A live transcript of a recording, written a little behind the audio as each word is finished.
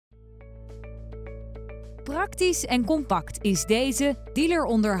Praktisch en compact is deze dealer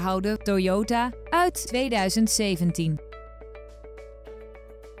onderhouden Toyota uit 2017.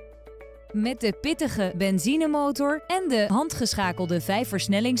 Met de pittige benzinemotor en de handgeschakelde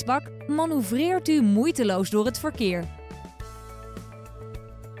 5-versnellingsbak manoeuvreert u moeiteloos door het verkeer.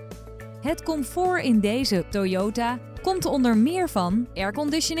 Het comfort in deze Toyota komt onder meer van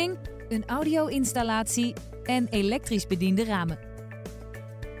airconditioning, een audio-installatie en elektrisch bediende ramen.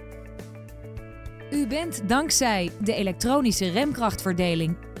 U bent dankzij de elektronische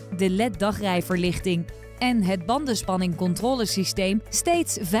remkrachtverdeling, de LED-dagrijverlichting en het bandenspanningcontrolesysteem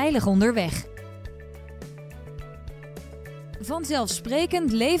steeds veilig onderweg.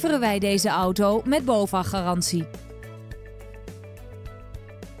 Vanzelfsprekend leveren wij deze auto met BOVAG-garantie.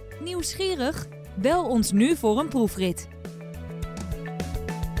 Nieuwsgierig? Bel ons nu voor een proefrit.